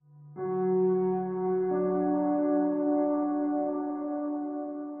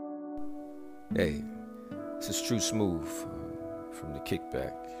Hey, this is True Smooth from the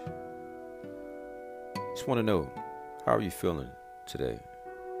Kickback. Just want to know, how are you feeling today?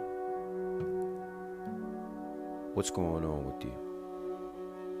 What's going on with you?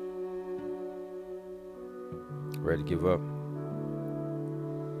 Ready to give up?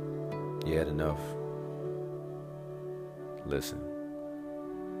 You had enough? Listen,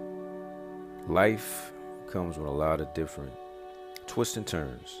 life comes with a lot of different twists and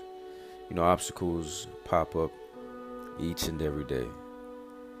turns. Obstacles pop up each and every day.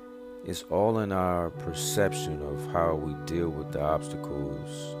 It's all in our perception of how we deal with the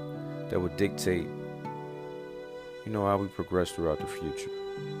obstacles that would dictate, how we progress throughout the future.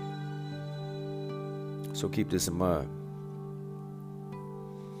 So keep this in mind.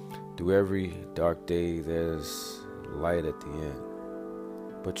 Through every dark day, there's light at the end.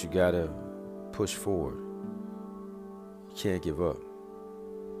 But you gotta push forward. You can't give up.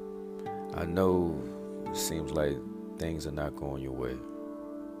 I know it seems like things are not going your way.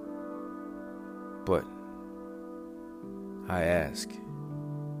 But I ask,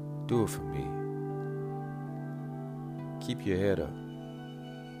 do it for me. Keep your head up.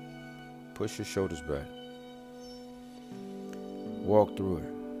 Push your shoulders back. Walk through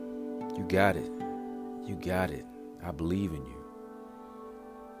it. You got it. You got it. I believe in you.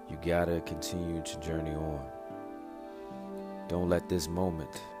 You gotta continue to journey on. Don't let this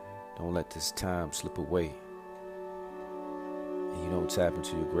moment, don't let this time slip away. And you don't tap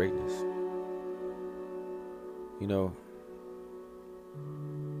into your greatness.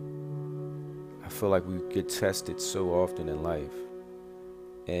 I feel like we get tested so often in life.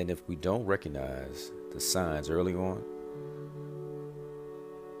 And if we don't recognize the signs early on,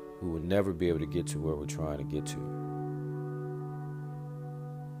 we will never be able to get to where we're trying to get to.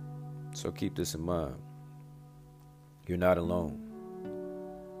 So keep this in mind. You're not alone.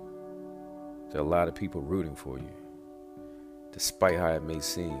 There are a lot of people rooting for you, despite how it may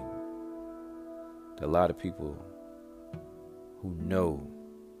seem. There are a lot of people who know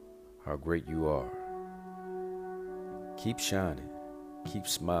how great you are. Keep shining. Keep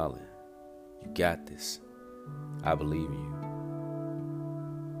smiling. You got this. I believe in you.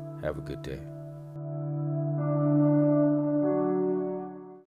 Have a good day.